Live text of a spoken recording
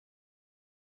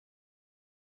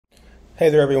Hey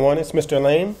there everyone, it's Mr.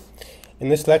 Lane. In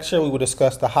this lecture we will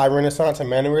discuss the High Renaissance and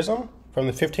Mannerism from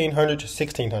the 1500s to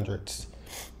 1600s.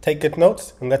 Take good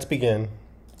notes and let's begin.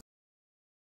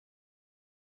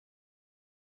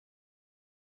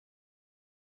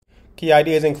 Key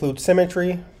ideas include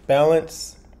symmetry,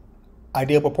 balance,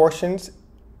 ideal proportions,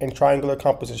 and triangular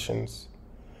compositions.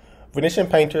 Venetian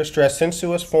painters stress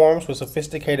sensuous forms with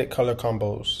sophisticated color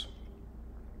combos.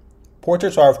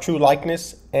 Portraits are of true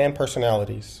likeness and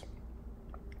personalities.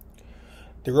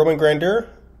 The Roman grandeur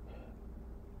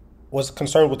was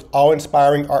concerned with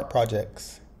awe-inspiring art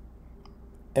projects.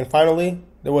 And finally,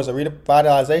 there was a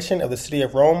revitalization of the city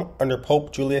of Rome under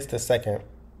Pope Julius II.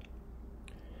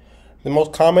 The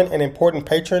most common and important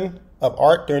patron of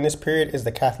art during this period is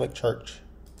the Catholic Church.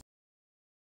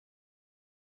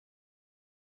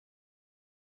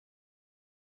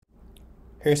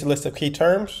 Here's a list of key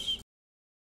terms.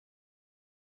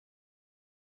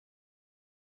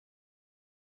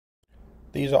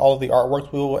 These are all of the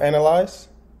artworks we will analyze.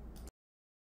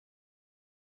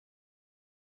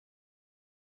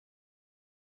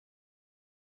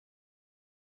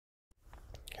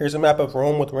 Here's a map of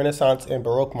Rome with Renaissance and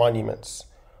Baroque monuments.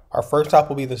 Our first stop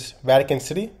will be the Vatican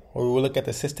City, where we will look at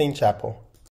the Sistine Chapel.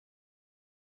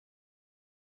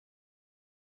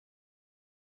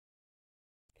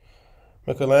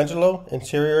 Michelangelo,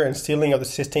 interior and ceiling of the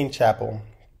Sistine Chapel.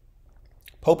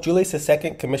 Pope Julius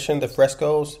II commissioned the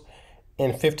frescoes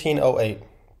in 1508.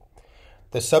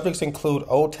 The subjects include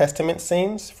Old Testament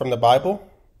scenes from the Bible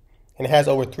and has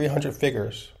over 300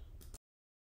 figures.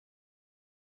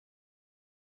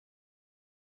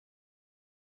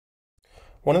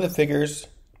 One of the figures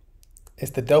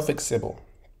is the Delphic Sibyl.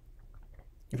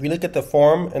 If you look at the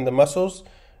form and the muscles,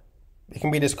 it can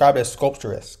be described as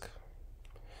sculpturesque.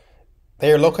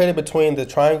 They are located between the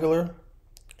triangular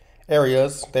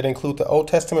areas that include the Old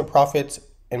Testament prophets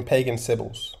and pagan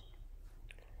sibyls.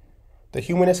 The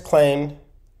humanists claimed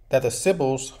that the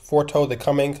sibyls foretold the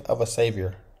coming of a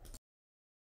savior.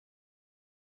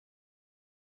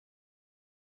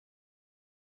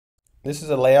 This is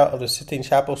a layout of the Sistine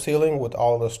Chapel ceiling with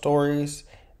all of the stories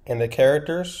and the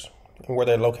characters and where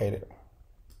they're located.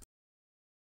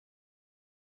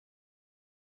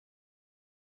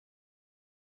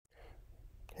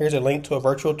 Here's a link to a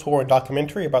virtual tour and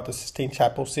documentary about the Sistine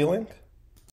Chapel ceiling.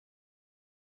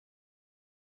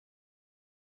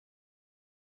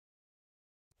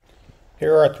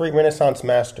 Here are our three Renaissance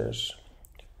masters.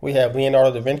 We have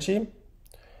Leonardo da Vinci,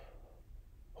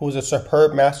 who is a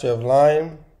superb master of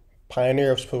line,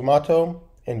 pioneer of sfumato,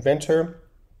 inventor,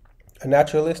 a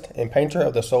naturalist, and painter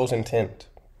of the soul's intent.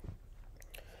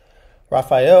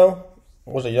 Raphael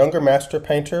was a younger master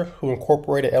painter who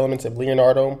incorporated elements of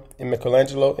Leonardo and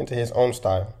Michelangelo into his own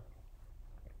style.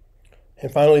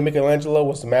 And finally, Michelangelo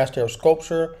was the master of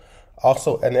sculpture,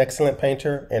 also an excellent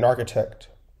painter and architect,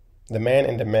 the man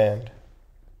in demand.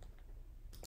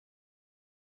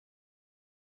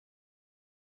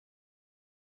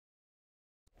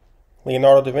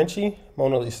 Leonardo da Vinci,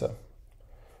 Mona Lisa.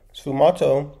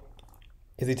 Sfumato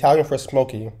is Italian for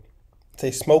smoky. It's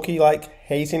a smoky-like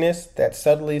haziness that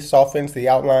subtly softens the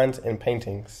outlines in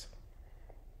paintings.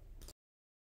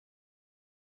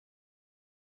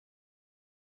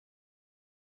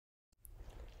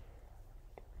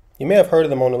 You may have heard of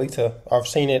the Mona Lisa or have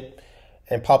seen it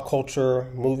in pop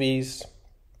culture, movies,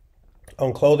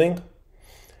 on clothing.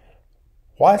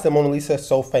 Why is the Mona Lisa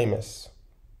so famous?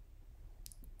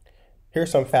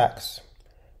 Here's some facts.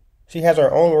 She has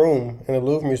her own room in the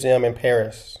Louvre Museum in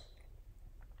Paris.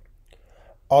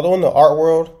 Although in the art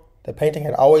world, the painting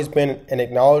had always been an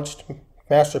acknowledged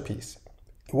masterpiece,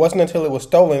 it wasn't until it was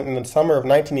stolen in the summer of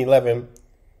 1911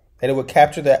 that it would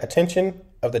capture the attention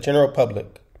of the general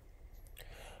public.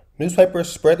 Newspapers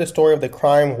spread the story of the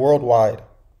crime worldwide.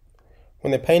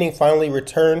 When the painting finally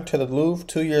returned to the Louvre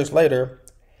 2 years later,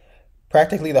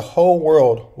 practically the whole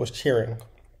world was cheering.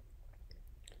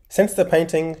 Since the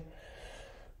painting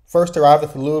first arrived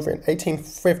at the Louvre in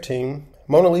 1815,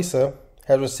 Mona Lisa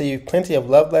has received plenty of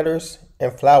love letters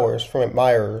and flowers from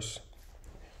admirers.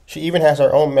 She even has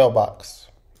her own mailbox.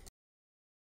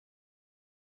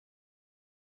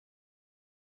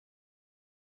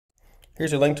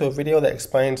 Here's a link to a video that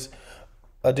explains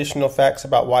additional facts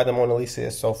about why the Mona Lisa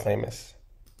is so famous.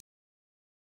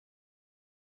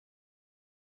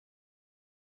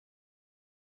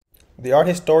 The art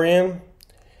historian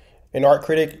and art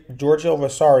critic Giorgio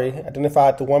Vasari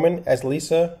identified the woman as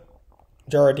Lisa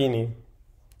Gherardini.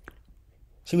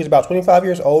 She was about 25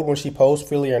 years old when she posed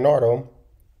for Leonardo.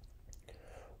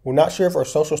 We're not sure of her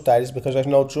social status because there's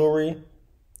no jewelry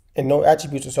and no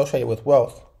attributes associated with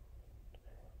wealth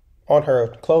on her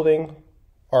clothing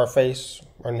or a face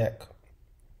or neck.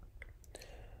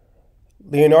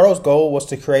 Leonardo's goal was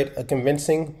to create a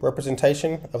convincing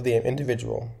representation of the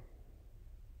individual.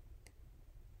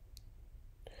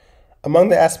 Among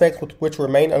the aspects which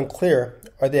remain unclear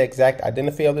are the exact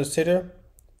identity of the sitter,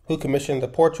 who commissioned the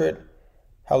portrait,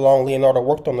 how long Leonardo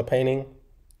worked on the painting,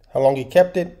 how long he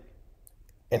kept it,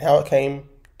 and how it came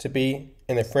to be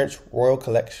in the French royal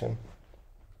collection.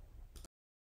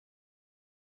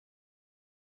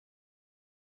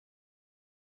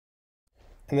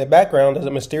 In the background is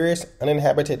a mysterious,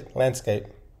 uninhabited landscape.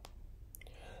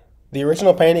 The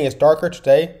original painting is darker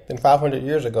today than 500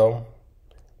 years ago,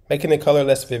 making the color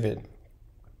less vivid.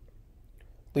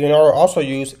 Leonardo also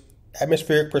used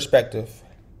atmospheric perspective.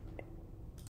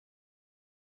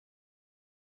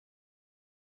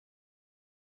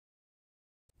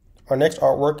 Our next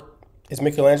artwork is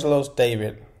Michelangelo's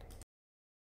David.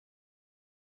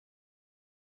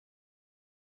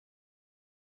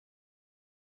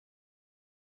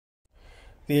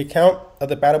 The account of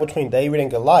the battle between David and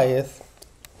Goliath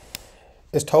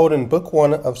is told in Book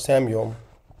 1 of Samuel.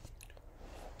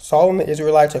 Saul and the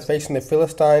Israelites are facing the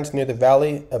Philistines near the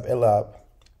valley of Elab.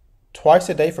 Twice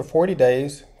a day for 40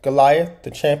 days, Goliath,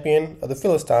 the champion of the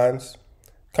Philistines,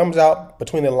 comes out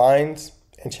between the lines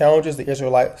and challenges the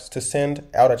Israelites to send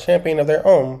out a champion of their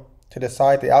own to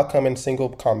decide the outcome in single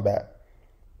combat.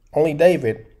 Only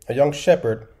David, a young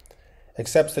shepherd,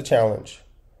 accepts the challenge.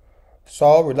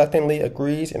 Saul reluctantly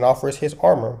agrees and offers his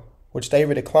armor, which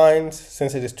David declines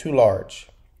since it is too large,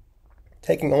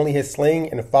 taking only his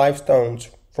sling and 5 stones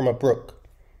from a brook.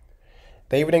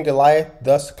 David and Goliath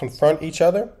thus confront each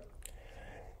other.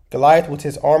 Goliath with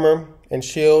his armor and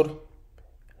shield,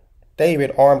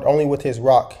 David armed only with his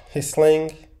rock, his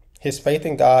sling, his faith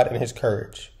in God, and his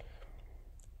courage.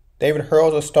 David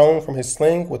hurls a stone from his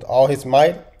sling with all his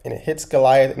might, and it hits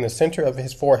Goliath in the center of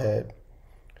his forehead.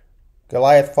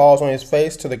 Goliath falls on his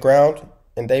face to the ground,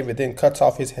 and David then cuts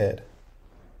off his head.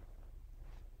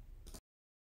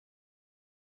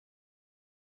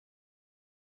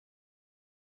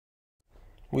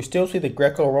 We still see the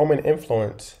Greco-Roman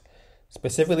influence,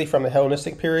 specifically from the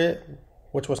Hellenistic period,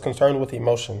 which was concerned with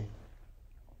emotion.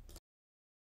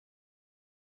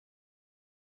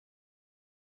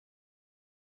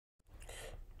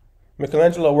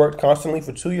 Michelangelo worked constantly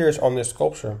for 2 years on this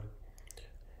sculpture.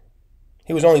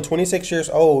 He was only 26 years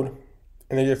old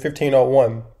in the year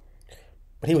 1501,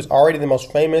 but he was already the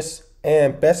most famous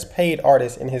and best paid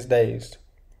artist in his days.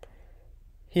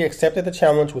 He accepted the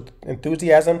challenge with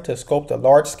enthusiasm to sculpt a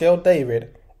large-scale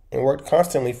David and worked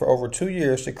constantly for over 2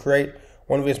 years to create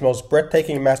one of his most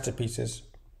breathtaking masterpieces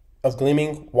of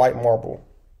gleaming white marble.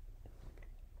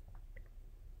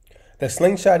 The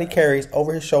slingshot he carries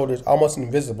over his shoulder is almost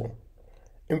invisible,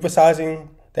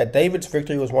 emphasizing that David's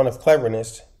victory was one of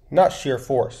cleverness, not sheer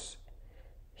force.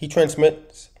 He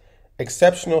transmits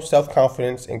exceptional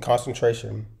self-confidence and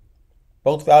concentration,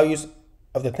 both values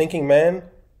of the thinking man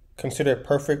considered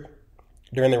perfect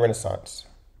during the Renaissance.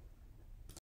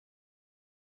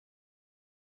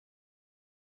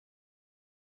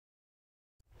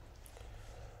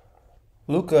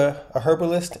 Luca, a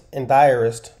herbalist and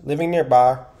diarist living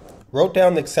nearby, wrote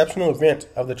down the exceptional event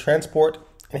of the transport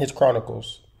in his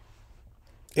chronicles.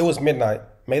 It was midnight,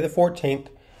 May the 14th,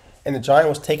 and the giant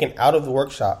was taken out of the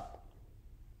workshop.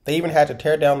 They even had to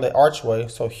tear down the archway,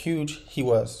 so huge he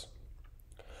was.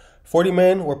 40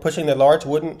 men were pushing the large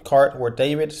wooden cart where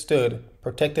David stood,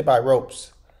 protected by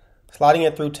ropes, sliding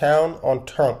it through town on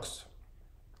trunks.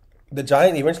 The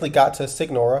giant eventually got to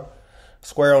Signora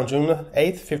Square on June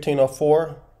 8,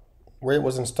 1504, where it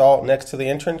was installed next to the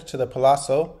entrance to the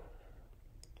Palazzo,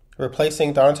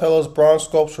 replacing Donatello's bronze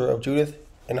sculpture of Judith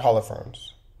and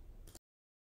Holofernes.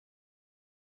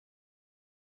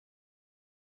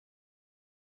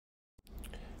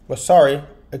 Vasari,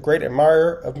 a great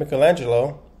admirer of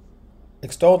Michelangelo,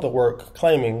 extolled the work,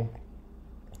 claiming,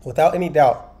 "Without any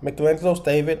doubt, Michelangelo's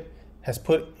David has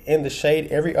put in the shade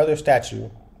every other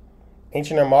statue,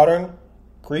 ancient or modern,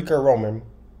 Greek or Roman.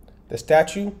 The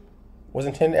statue was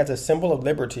intended as a symbol of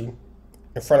liberty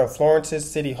in front of Florence's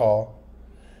city hall,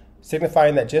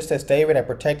 signifying that just as David had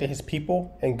protected his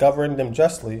people and governed them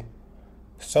justly,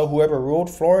 so whoever ruled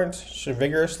Florence should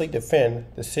vigorously defend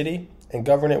the city and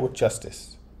govern it with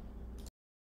justice."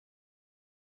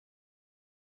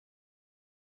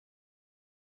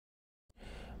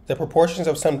 The proportions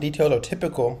of some details are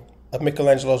typical of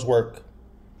Michelangelo's work.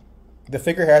 The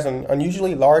figure has an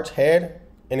unusually large head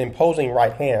and imposing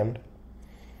right hand.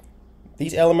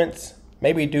 These elements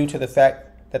may be due to the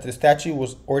fact that the statue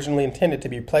was originally intended to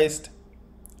be placed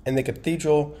in the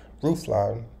cathedral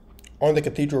roofline, on the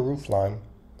cathedral roofline.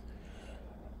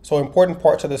 so important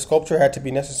parts of the sculpture had to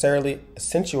be necessarily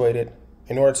accentuated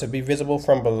in order to be visible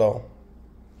from below.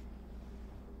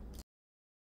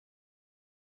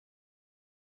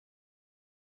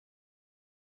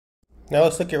 Now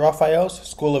let's look at Raphael's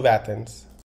School of Athens.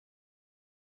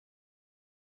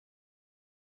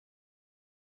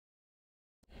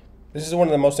 This is one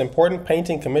of the most important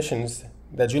painting commissions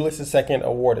that Julius II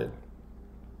awarded.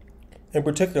 In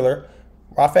particular,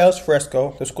 Raphael's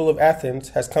fresco, The School of Athens,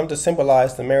 has come to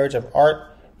symbolize the marriage of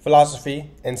art,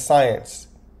 philosophy, and science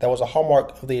that was a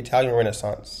hallmark of the Italian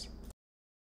Renaissance.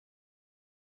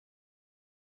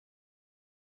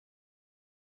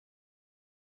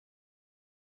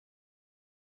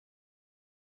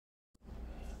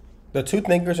 The two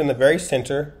thinkers in the very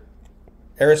center,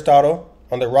 Aristotle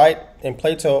on the right and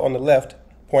Plato on the left,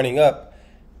 pointing up,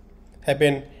 have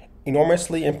been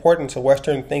enormously important to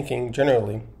Western thinking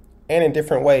generally, and in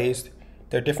different ways,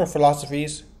 their different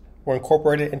philosophies were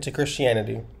incorporated into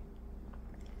Christianity.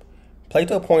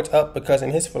 Plato points up because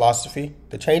in his philosophy,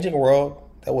 the changing world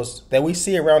that we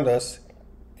see around us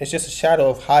is just a shadow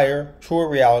of higher, truer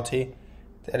reality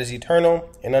that is eternal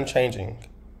and unchanging,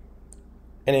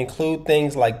 and include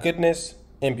things like goodness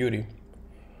and beauty.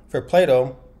 For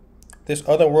Plato, this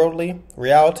otherworldly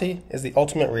reality is the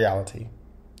ultimate reality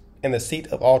and the seat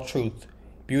of all truth,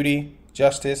 beauty,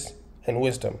 justice, and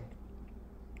wisdom.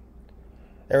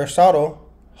 Aristotle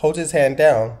holds his hand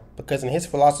down because in his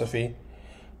philosophy,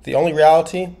 the only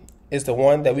reality is the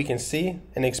one that we can see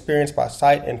and experience by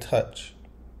sight and touch.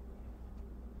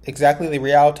 Exactly the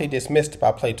reality dismissed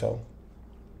by Plato.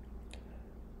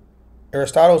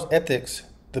 Aristotle's Ethics,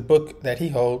 the book that he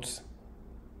holds,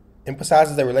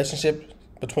 emphasizes the relationship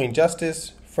between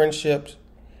justice, friendship,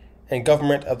 and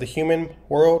government of the human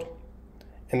world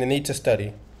and the need to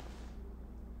study.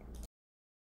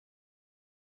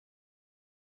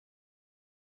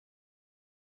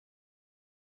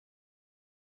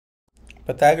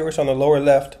 Pythagoras on the lower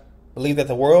left believed that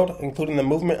the world, including the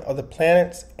movement of the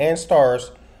planets and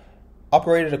stars,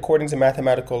 operated according to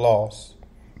mathematical laws.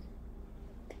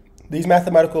 These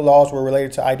mathematical laws were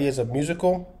related to ideas of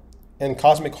musical and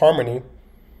cosmic harmony,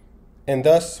 and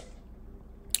thus,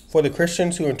 for the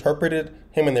Christians who interpreted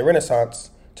him in the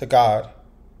Renaissance, to God.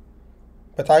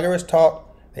 Pythagoras taught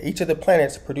that each of the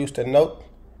planets produced a note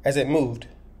as it moved,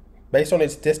 based on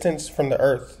its distance from the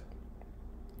Earth.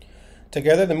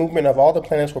 Together, the movement of all the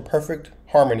planets were perfect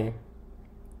harmony,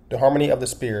 the harmony of the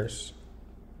spheres.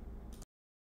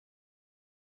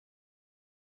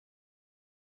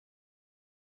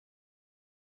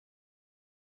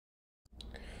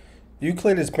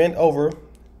 Euclid is bent over,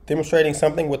 demonstrating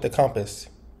something with the compass.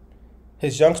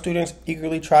 His young students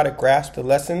eagerly try to grasp the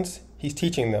lessons he's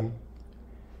teaching them.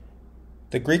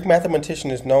 The Greek mathematician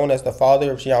is known as the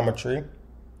father of geometry,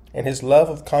 and his love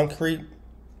of concrete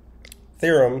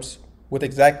theorems with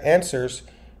exact answers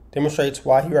demonstrates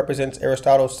why he represents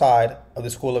Aristotle's side of the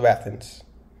School of Athens.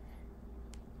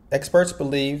 Experts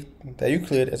believe that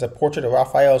Euclid is a portrait of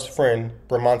Raphael's friend,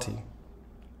 Bramante.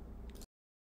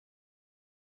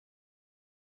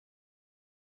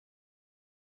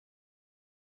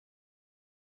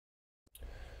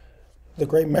 The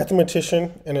great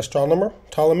mathematician and astronomer,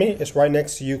 Ptolemy, is right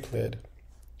next to Euclid.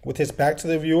 With his back to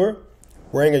the viewer,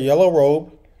 wearing a yellow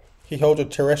robe, he holds a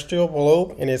terrestrial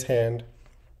globe in his hand.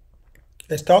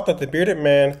 It's thought that the bearded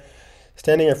man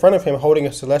standing in front of him holding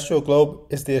a celestial globe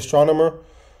is the astronomer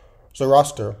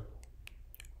Zoroaster.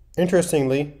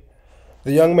 Interestingly,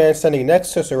 the young man standing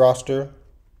next to Zoroaster,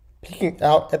 peeking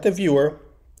out at the viewer,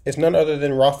 is none other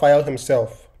than Raphael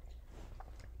himself.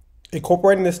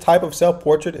 Incorporating this type of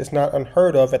self-portrait is not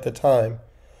unheard of at the time,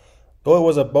 though it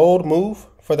was a bold move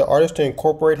for the artist to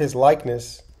incorporate his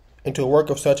likeness into a work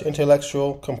of such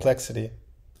intellectual complexity.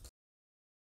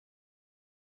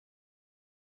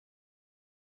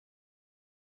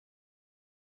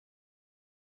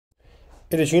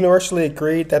 It is universally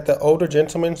agreed that the older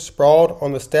gentleman sprawled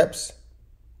on the steps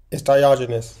is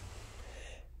Diogenes.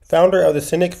 Founder of the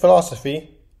Cynic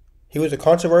philosophy, he was a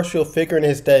controversial figure in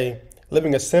his day,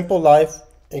 living a simple life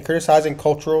and criticizing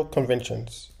cultural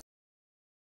conventions.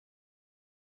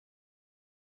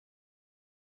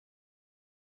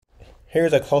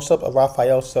 Here's a close-up of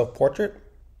Raphael's self-portrait.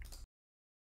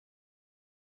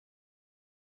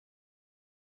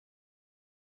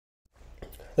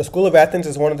 The School of Athens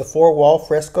is one of the 4 wall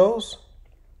frescoes.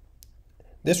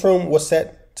 This room was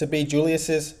set to be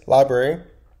Julius's library,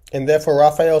 and therefore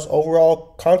Raphael's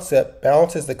overall concept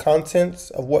balances the contents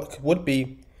of what would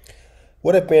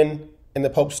have been in the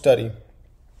Pope's study.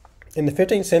 In the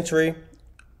 15th century,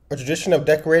 a tradition of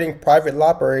decorating private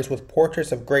libraries with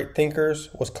portraits of great thinkers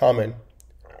was common.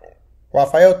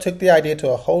 Raphael took the idea to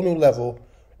a whole new level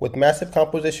with massive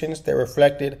compositions that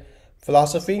reflected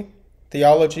philosophy,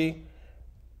 theology,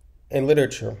 and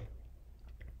literature.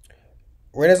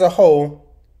 Read as a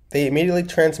whole, they immediately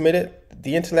transmitted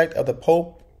the intellect of the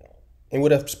Pope and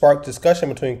would have sparked discussion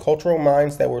between cultural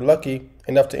minds that were lucky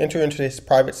enough to enter into his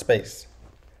private space.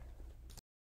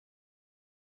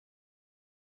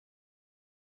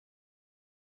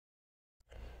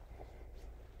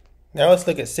 Now let's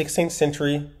look at 16th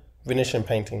century Venetian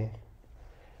painting.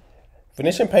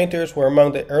 Venetian painters were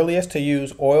among the earliest to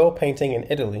use oil painting in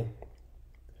Italy.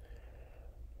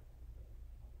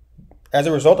 As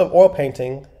a result of oil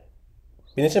painting,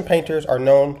 Venetian painters are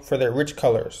known for their rich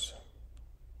colors.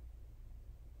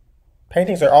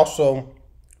 Paintings are also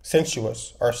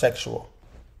sensuous or sexual.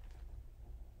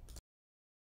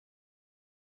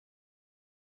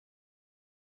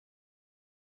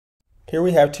 Here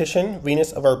we have Titian,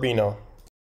 Venus of Urbino.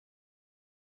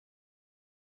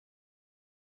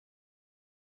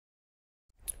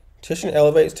 Titian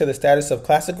elevates to the status of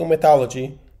classical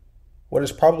mythology what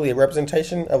is probably a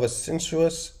representation of a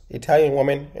sensuous Italian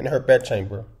woman in her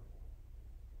bedchamber.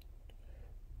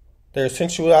 There is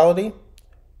sensuality,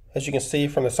 as you can see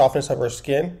from the softness of her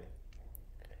skin.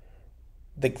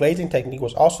 The glazing technique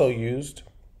was also used,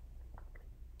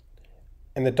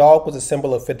 and the dog was a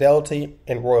symbol of fidelity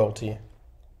and royalty.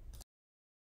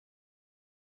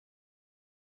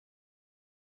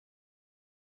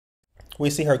 We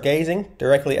see her gazing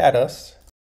directly at us.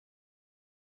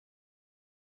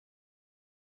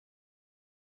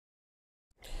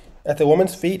 At the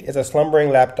woman's feet is a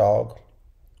slumbering lapdog,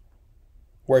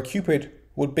 where Cupid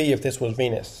would be if this was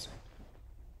Venus.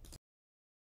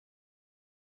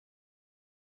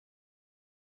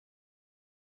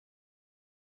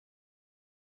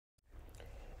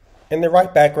 In the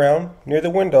right background, near the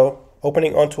window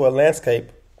opening onto a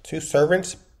landscape, two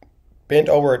servants bend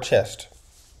over a chest,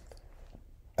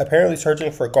 apparently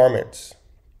searching for garments.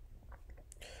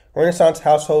 Renaissance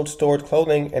households stored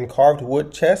clothing in carved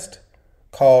wood chests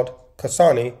called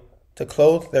cassoni to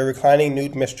clothe their reclining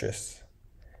nude mistress.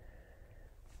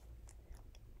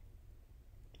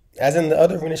 As in the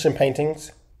other Venetian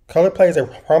paintings, color plays a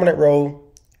prominent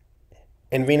role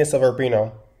in Venus of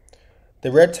Urbino.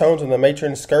 The red tones of the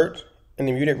matron's skirt and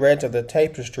the muted reds of the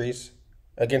tapestries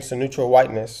against the neutral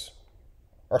whiteness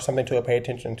are something to pay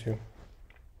attention to.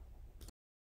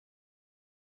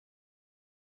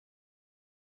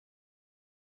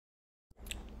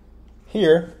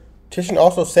 Here, Titian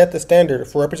also set the standard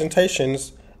for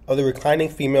representations of the reclining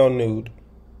female nude,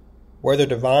 whether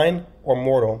divine or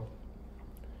mortal,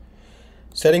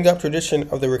 setting up tradition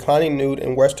of the reclining nude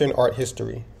in Western art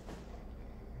history.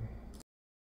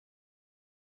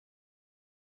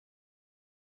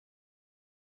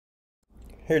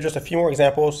 Here are just a few more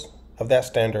examples of that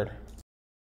standard.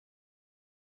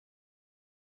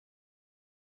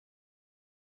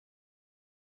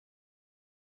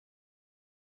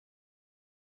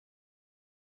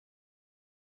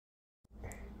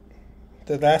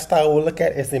 The last style we'll look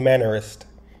at is the Mannerist.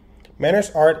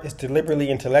 Mannerist art is deliberately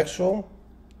intellectual,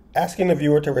 asking the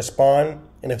viewer to respond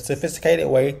in a sophisticated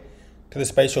way to the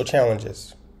spatial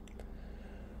challenges.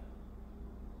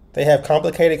 They have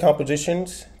complicated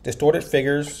compositions, distorted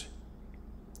figures,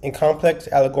 and complex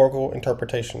allegorical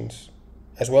interpretations,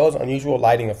 as well as unusual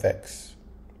lighting effects.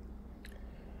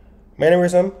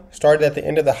 Mannerism started at the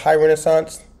end of the High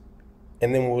Renaissance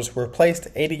and then was replaced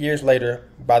 80 years later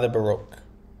by the Baroque.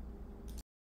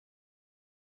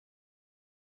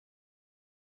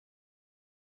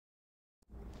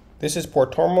 This is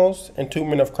Portormos and Two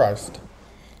Men of Christ.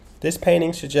 This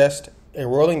painting suggests a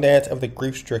rolling dance of the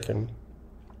grief-stricken.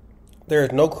 There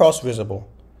is no cross visible.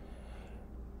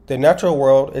 The natural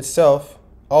world itself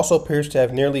also appears to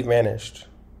have nearly vanished.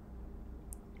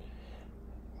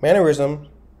 Mannerism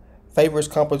favors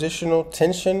compositional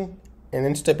tension and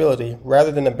instability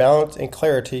rather than the balance and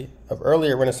clarity of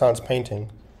earlier Renaissance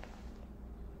painting.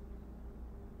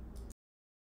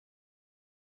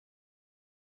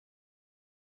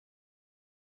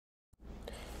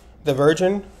 The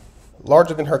Virgin,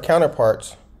 larger than her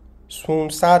counterparts,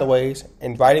 swoons sideways,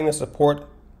 inviting the support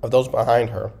of those behind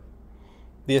her.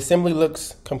 The assembly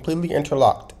looks completely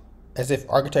interlocked, as if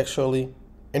architecturally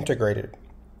integrated.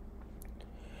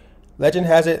 Legend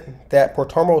has it that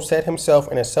Portormos set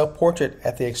himself in a self-portrait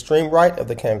at the extreme right of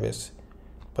the canvas,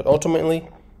 but ultimately,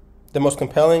 the most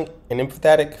compelling and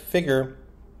emphatic figure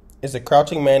is the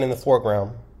crouching man in the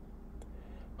foreground,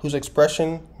 whose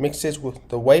expression mixes with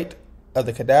the weight of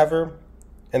the cadaver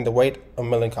and the weight of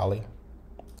melancholy.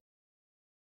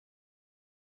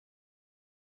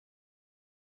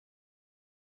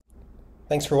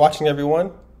 Thanks for watching,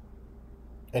 everyone.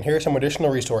 And here are some additional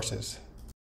resources.